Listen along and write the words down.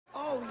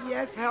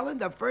yes, Helen,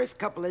 the first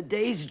couple of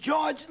days,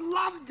 George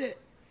loved it.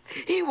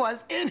 He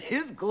was in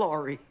his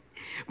glory.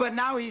 But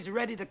now he's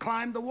ready to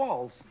climb the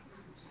walls.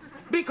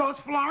 Because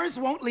Florence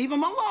won't leave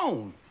him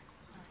alone.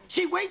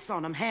 She waits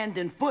on him hand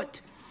and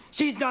foot.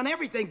 She's done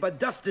everything but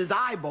dust his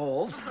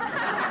eyeballs.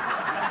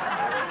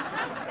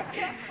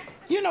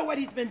 You know what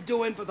he's been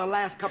doing for the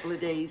last couple of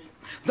days?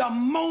 The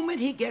moment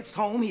he gets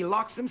home, he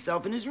locks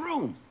himself in his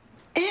room.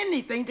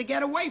 Anything to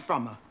get away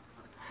from her.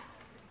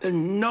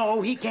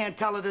 No, he can't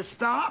tell her to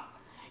stop.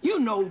 You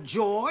know,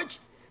 George,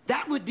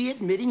 that would be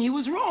admitting he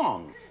was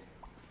wrong.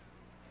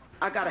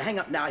 I gotta hang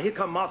up now. Here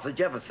come Marla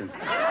Jefferson.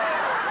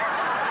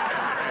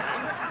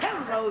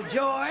 Hello,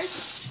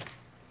 George.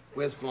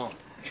 Where's Florence?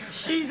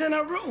 She's in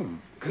her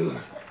room. Good.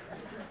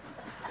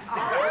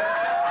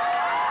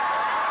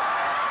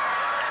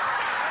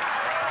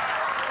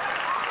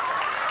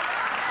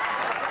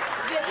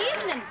 Good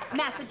evening,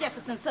 Master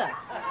Jefferson, sir.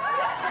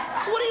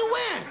 What are you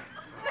wearing?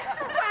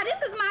 Why,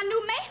 this is my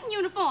new maiden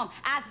uniform.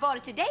 I just bought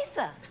it today,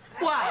 sir.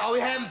 Why? Are we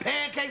having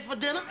pancakes for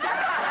dinner? Ooh,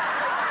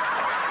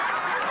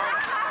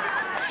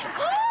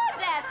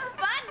 that's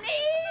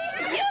funny.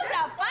 You're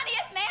the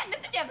funniest man,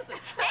 Mr. Jefferson.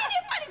 Ain't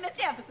you funny, Miss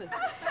Jefferson?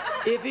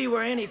 If he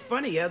were any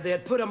funnier,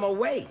 they'd put him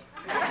away.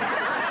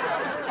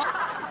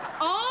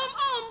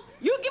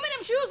 You give me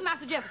them shoes,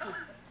 Master Jefferson.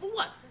 For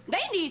what?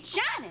 They need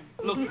shining.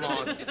 Look,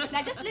 Florence.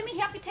 Now, just let me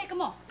help you take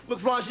them off. Look,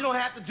 Florence, you don't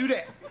have to do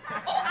that.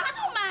 Oh, I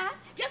don't mind.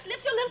 Just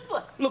lift your little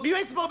foot. Look, you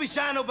ain't supposed to be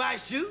shining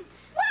nobody's shoes.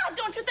 Well,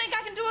 don't you think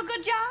I can do a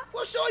good job?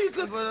 Well, sure you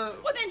could,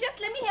 but... Well, then just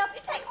let me help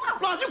you take them off.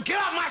 Florence, you get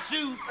out my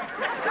shoes. Oh,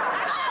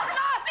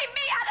 Lord, see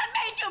me, I done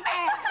made you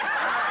mad.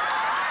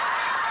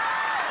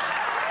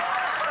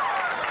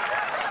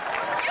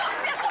 You're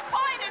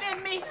disappointed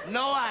in me.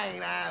 No, I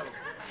ain't.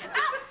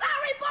 I'm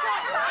sorry, boy.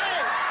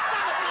 Hey,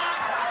 stop it, Florence.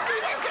 You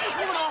get this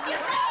woman off me.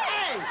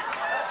 Hey.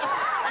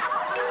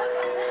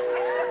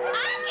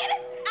 I get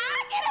it.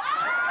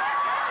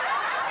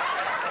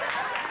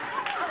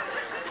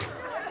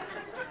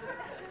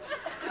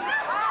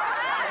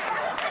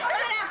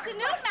 Good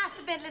afternoon,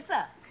 Master Bentley,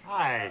 sir.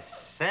 I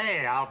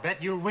say, I'll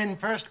bet you'll win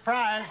first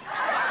prize.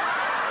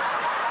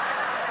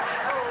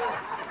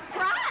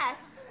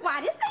 Prize?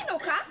 Why, this ain't no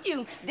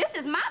costume. This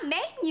is my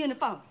maiden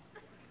uniform.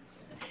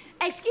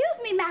 Excuse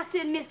me, Master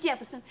and Miss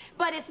Jefferson,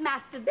 but it's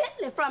Master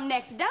Bentley from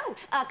next door,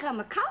 come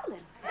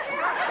a-calling.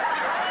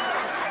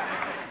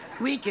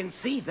 We can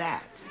see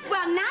that.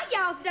 Well, now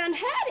y'all's done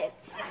heard it.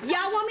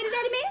 Y'all want me to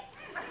let him in?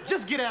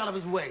 Just get out of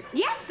his way.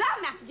 Yes, sir,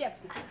 Master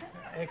Jefferson.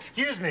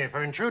 Excuse me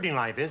for intruding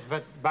like this,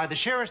 but by the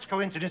sheerest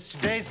coincidence,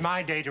 today's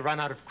my day to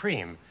run out of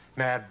cream.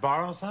 May I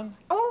borrow some?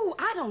 Oh,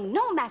 I don't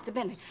know, Master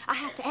Bentley. I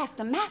have to ask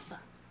the massa.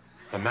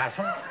 The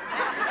massa?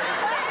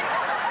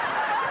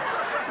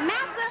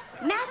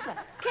 Massa,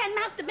 can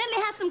Master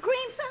Bentley have some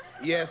cream, sir?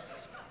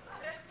 Yes.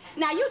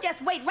 Now, you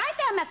just wait right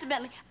there, Master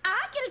Bentley.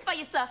 I'll get it for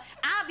you, sir.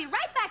 I'll be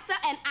right back, sir,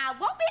 and I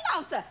won't be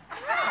long, sir.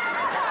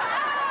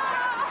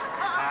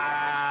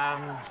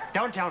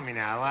 Don't tell me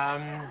now.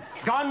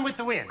 Gone with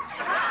the Wind.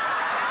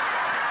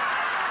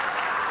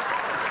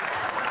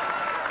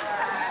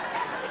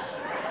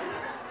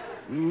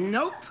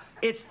 Nope.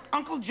 It's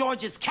Uncle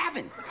George's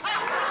cabin.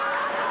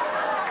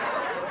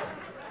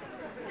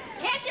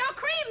 Here's your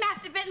cream,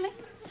 Master Bentley.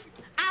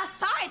 I'm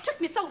sorry it took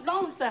me so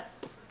long, sir.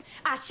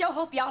 I sure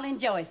hope y'all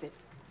enjoys it.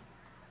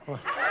 Well,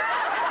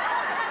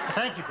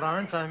 thank you,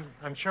 Florence. I'm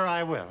sure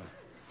I will.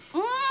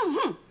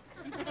 Mm-hmm.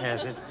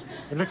 Yes,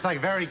 it looks like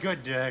very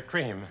good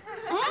cream.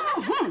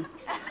 Mm-hmm.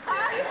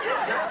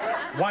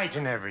 White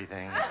and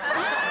everything.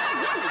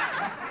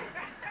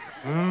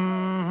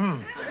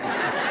 Mm-hmm.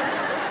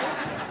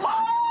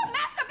 Oh,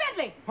 Master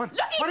Bentley! What?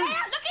 Looky What there, is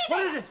it? looky What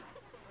there. is it?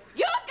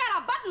 Yours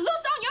got a button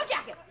loose on your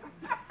jacket.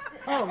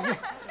 Oh,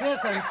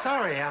 yes, I'm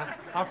sorry.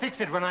 I'll fix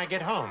it when I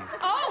get home.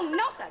 Oh,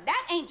 no, sir.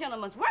 That ain't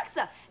gentleman's work,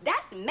 sir.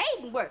 That's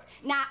maiden work.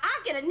 Now,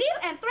 I'll get a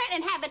needle and thread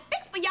and have it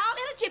fixed for y'all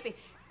in a jiffy.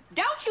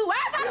 Don't you worry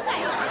about a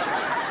thing.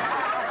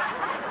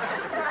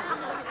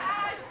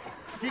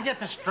 Do you get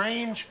the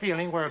strange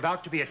feeling we're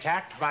about to be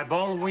attacked by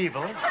boll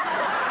weevils?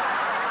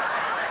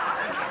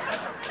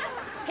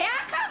 Here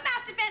I come,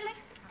 Master Bentley.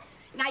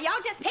 Now,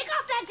 y'all just take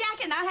off that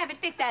jacket and I'll have it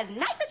fixed as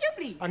nice as you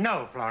please.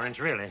 No, Florence,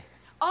 really.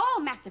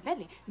 Oh, Master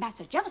Bentley,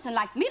 Master Jefferson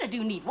likes me to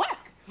do neat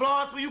work.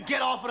 Florence, will you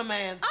get off of the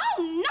man?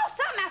 Oh, no,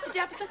 sir, Master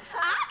Jefferson.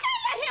 I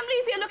can't let him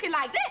leave here looking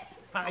like this.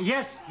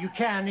 Yes, you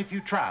can if you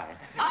try.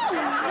 Oh,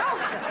 no,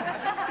 sir.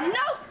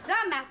 No,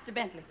 sir, Master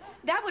Bentley.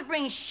 That would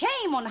bring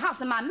shame on the house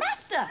of my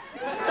master.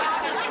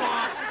 Stop it,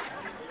 Florence.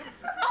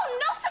 Oh,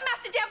 no, sir,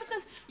 Master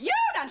Jefferson. You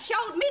done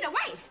showed me the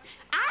way.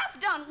 I's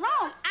done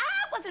wrong.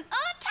 I was an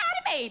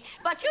untidy maid,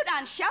 but you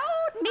done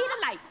showed me the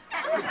light.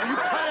 Will you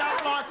cut it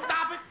out, Florence?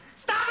 Stop it.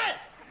 Stop it.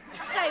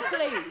 Say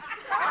please.